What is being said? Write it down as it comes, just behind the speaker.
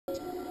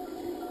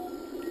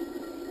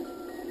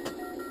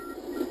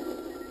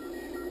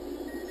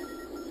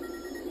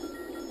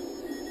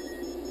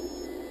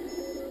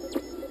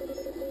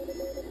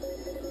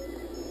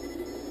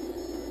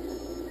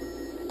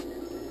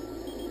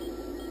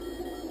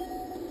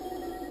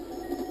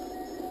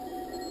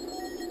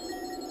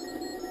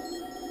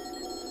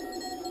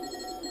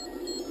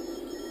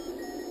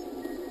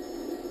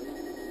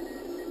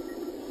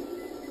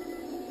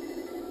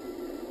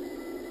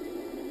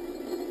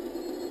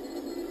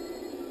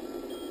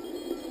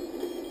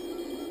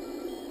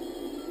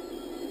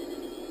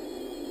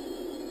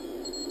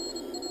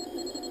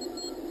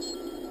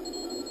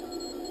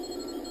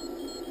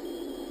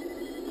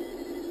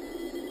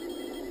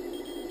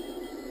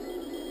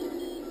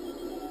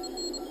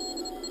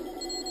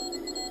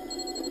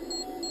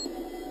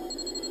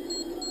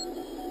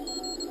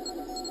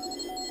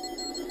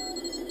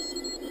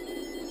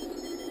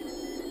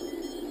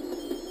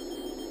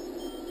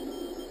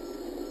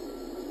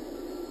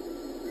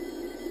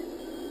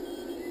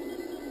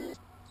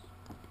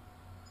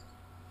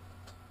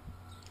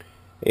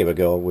Here we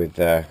go with,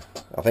 I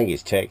think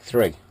it's take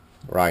 3.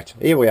 Right,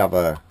 here we have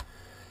a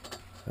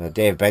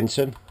Dave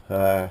Benson,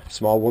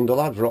 Small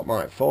Wonderlad,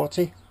 Rockmite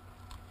 40,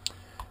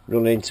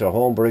 running into a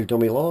homebrew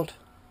dummy load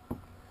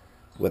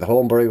with a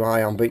homebrew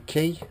Iambic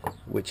key,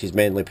 which is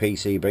mainly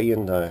PCB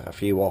and a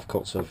few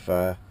offcuts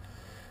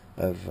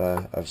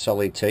of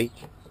solid teak.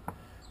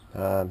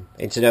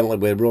 Incidentally,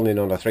 we're running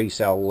on a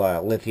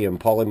 3-cell lithium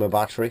polymer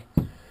battery,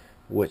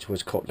 which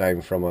was cut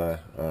down from a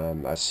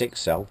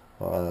 6-cell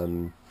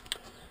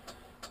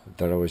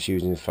that I was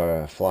using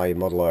for flying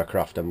model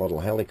aircraft and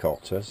model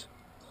helicopters.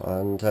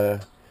 And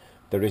the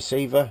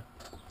receiver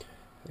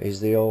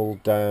is the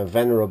old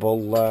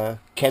venerable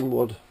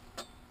Kenwood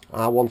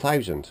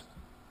R1000,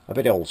 a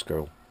bit old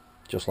school,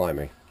 just like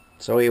me.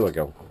 So here we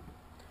go.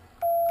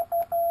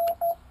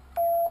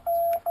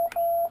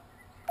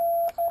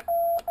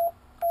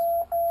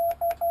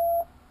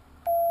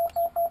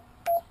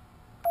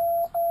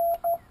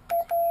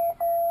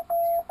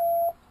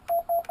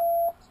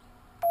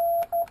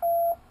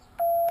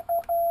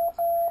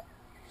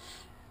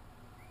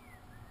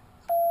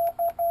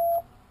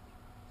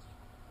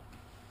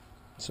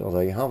 So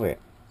there you have it.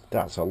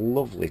 That's a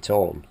lovely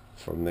tone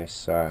from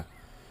this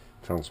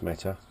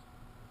transmitter,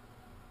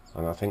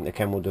 and I think the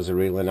Kenwood does a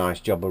really nice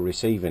job of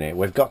receiving it.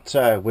 We've got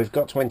 20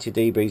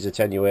 dBs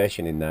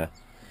attenuation in there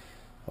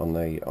on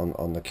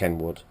the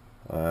Kenwood,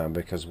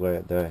 because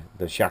the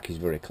shack is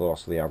very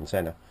close to the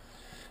antenna.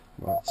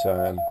 But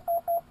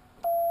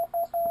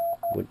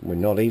we're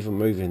not even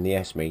moving the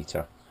S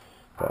meter.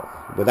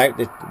 But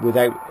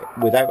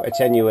without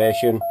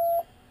attenuation,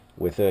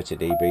 we're 30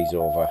 dBs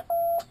over.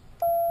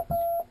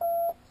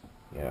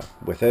 Yeah,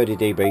 we're 30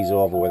 dBs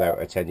over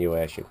without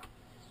attenuation.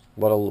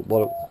 What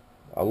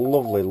a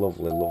lovely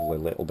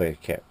little bit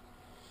of kit.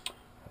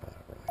 Right.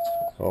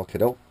 Okay,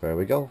 there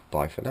we go.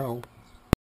 Bye for now.